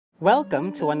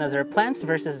Welcome to another Plants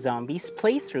vs. Zombies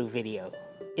playthrough video.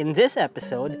 In this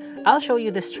episode, I'll show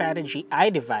you the strategy I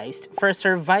devised for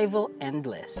Survival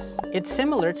Endless. It's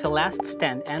similar to Last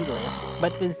Stand Endless,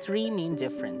 but with three main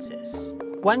differences.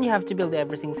 1. You have to build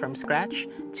everything from scratch.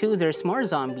 2. There's more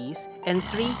zombies. And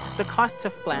 3. The costs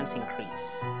of plants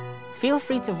increase. Feel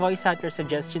free to voice out your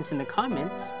suggestions in the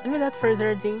comments, and without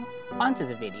further ado, onto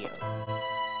the video.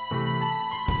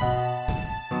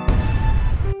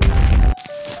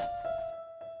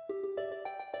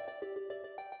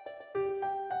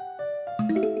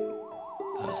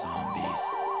 The zombies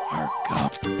are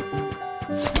coming.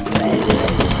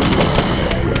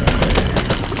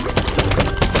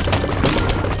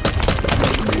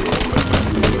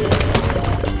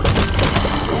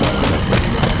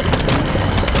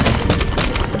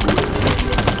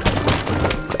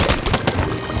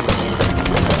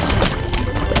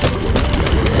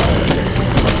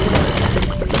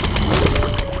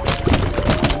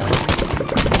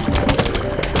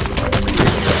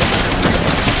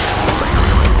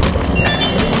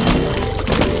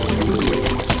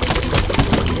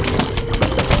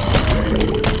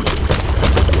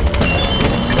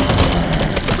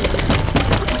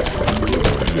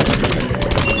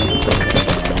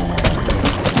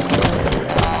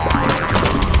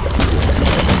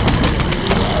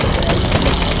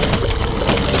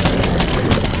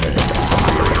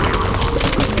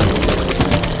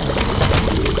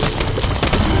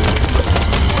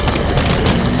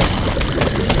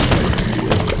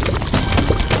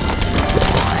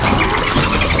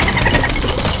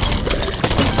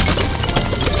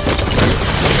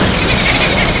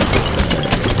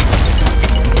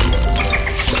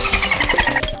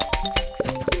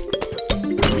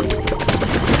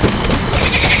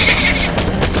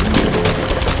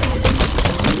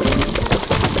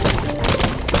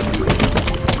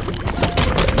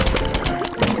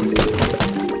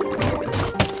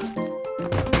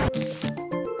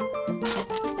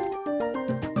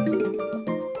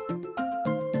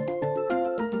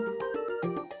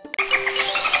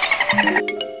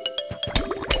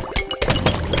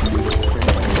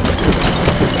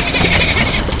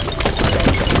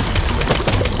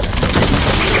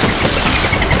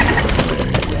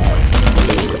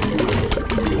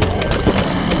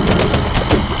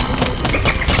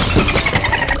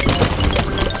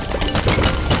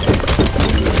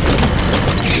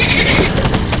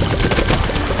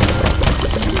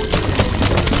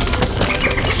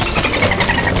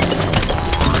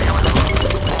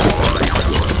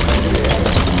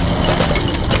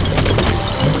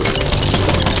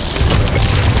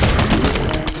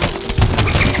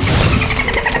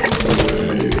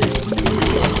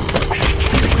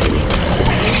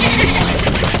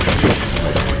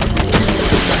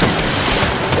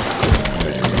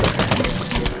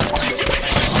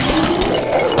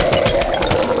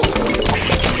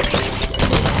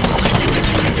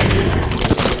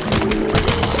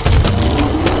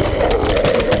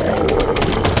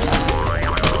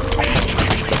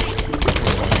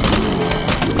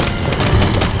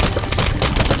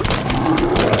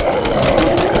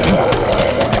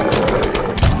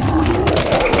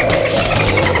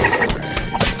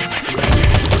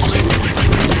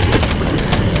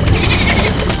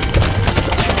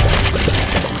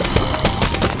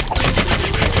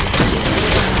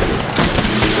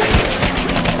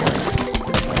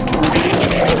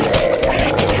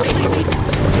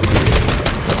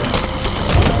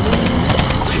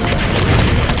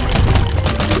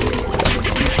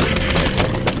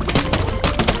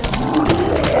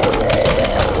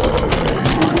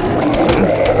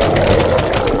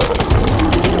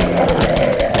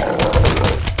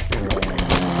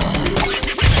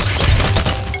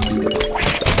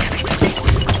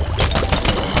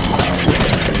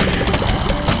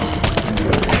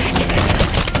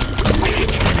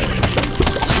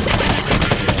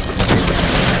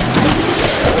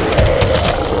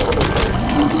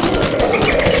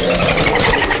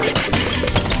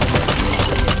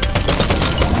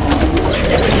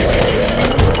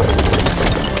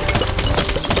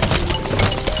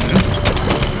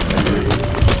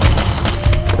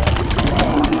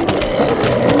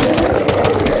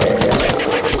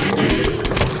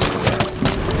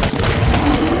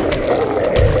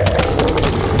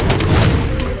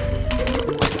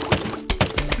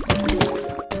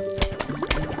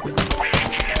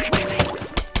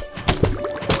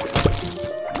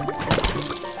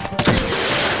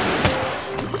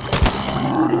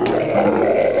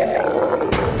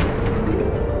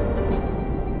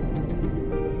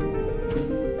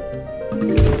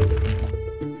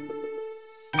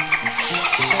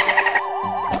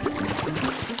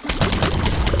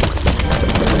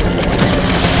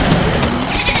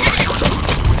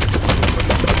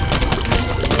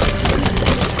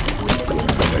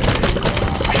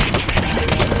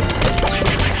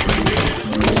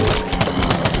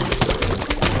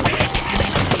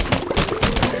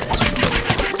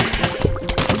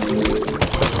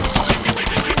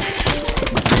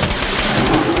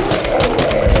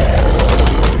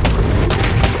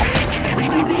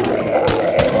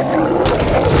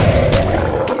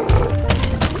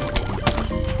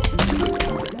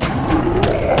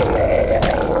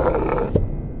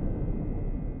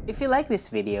 like this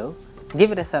video,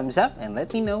 give it a thumbs up and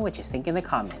let me know what you think in the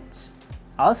comments.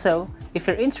 Also, if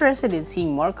you're interested in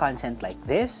seeing more content like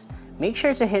this, make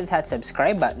sure to hit that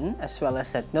subscribe button as well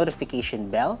as that notification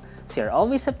bell so you're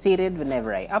always updated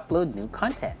whenever I upload new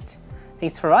content.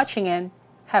 Thanks for watching and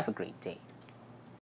have a great day.